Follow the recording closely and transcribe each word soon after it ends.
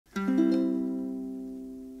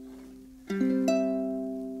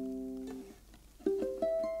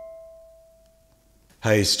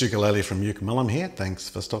Hey, Stukulele from Uke Mullum here. Thanks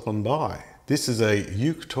for stopping by. This is a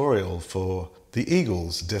uke tutorial for the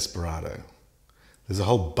Eagles' Desperado. There's a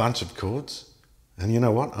whole bunch of chords, and you know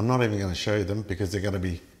what? I'm not even going to show you them because they're going to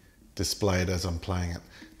be displayed as I'm playing it.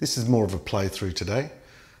 This is more of a playthrough today,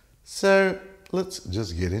 so let's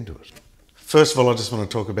just get into it. First of all, I just want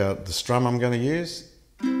to talk about the strum I'm going to use.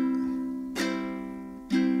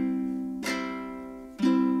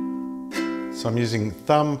 So I'm using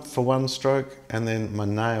thumb for one stroke and then my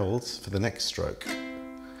nails for the next stroke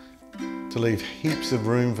to leave heaps of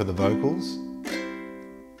room for the vocals.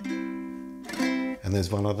 And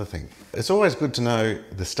there's one other thing. It's always good to know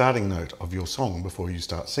the starting note of your song before you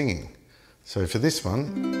start singing. So for this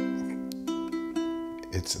one,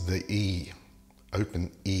 it's the E,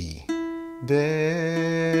 open E.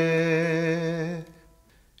 There.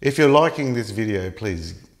 If you're liking this video,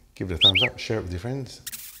 please give it a thumbs up, share it with your friends.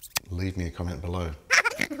 Leave me a comment below.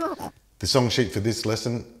 The song sheet for this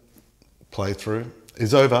lesson playthrough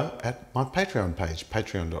is over at my Patreon page,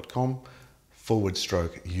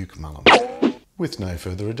 patreon.com/Uke Mullum. With no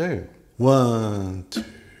further ado, 1, 2,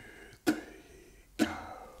 3, go.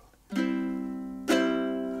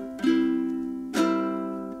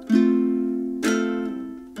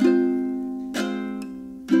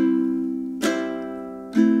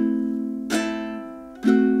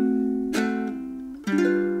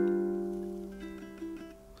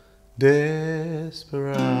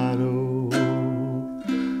 Desperado,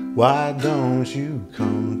 why don't you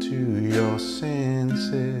come to your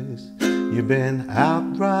senses? You've been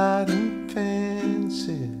out riding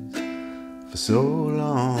fences for so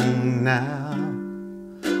long now.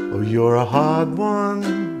 Oh, you're a hard one.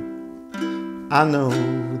 I know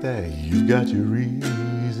that you've got your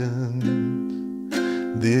reasons.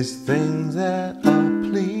 These things that are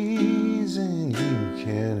pleasing you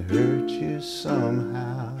can hurt you somehow.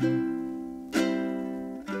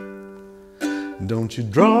 Don't you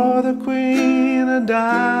draw the queen of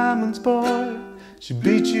diamonds, boy. She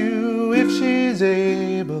beat you if she's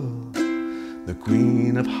able. The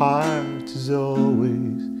queen of hearts is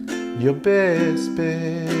always your best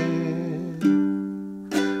bet.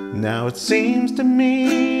 Now it seems to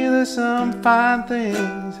me that some fine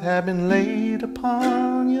things have been laid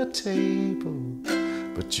upon your table,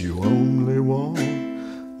 but you only want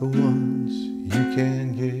the ones you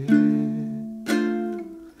can get.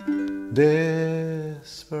 Desperado,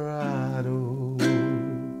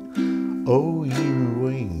 oh, you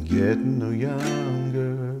ain't getting no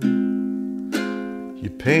younger.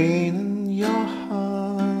 Your pain and your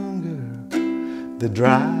hunger, they're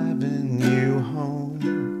driving you home.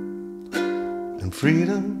 And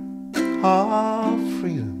freedom, oh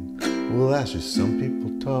freedom, well that's just some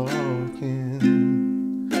people talking.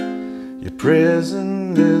 Your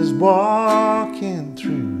prison is walking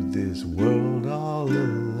through this world all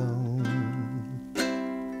alone.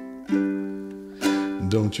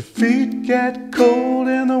 Don't your feet get cold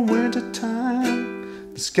in the winter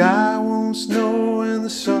time? The sky won't snow and the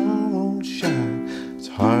sun won't shine. It's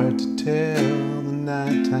hard to tell the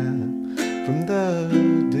nighttime from the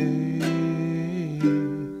day.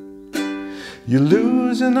 You're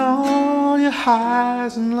losing all your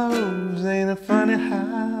highs and lows. Ain't it funny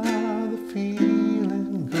how the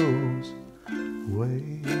feeling goes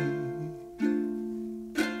away?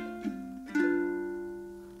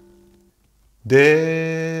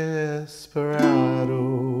 Desperado,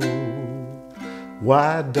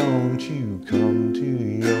 why don't you come to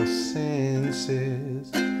your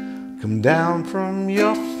senses? Come down from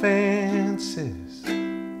your fences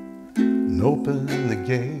and open the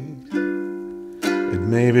gate. It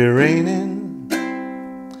may be raining,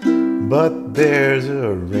 but there's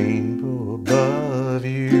a rainbow above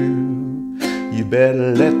you. You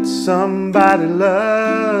better let somebody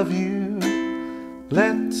love you.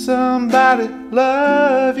 Let somebody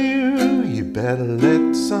love you. You better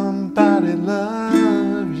let somebody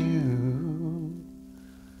love you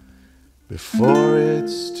before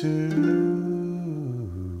it's too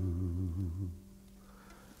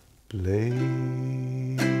late.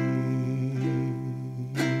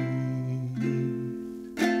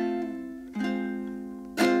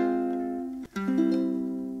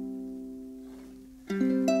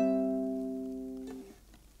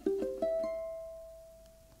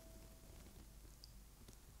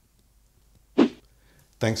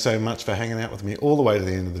 Thanks so much for hanging out with me all the way to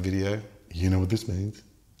the end of the video. You know what this means.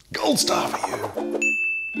 Gold star for you.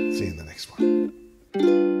 See you in the next one.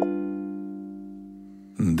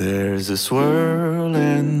 There's a swirl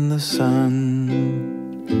in the sun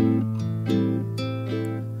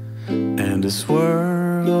and a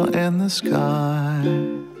swirl in the sky.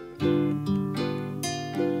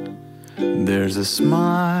 There's There's a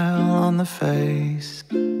smile on the face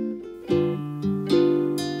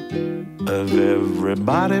of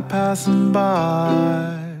everybody passing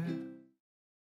by.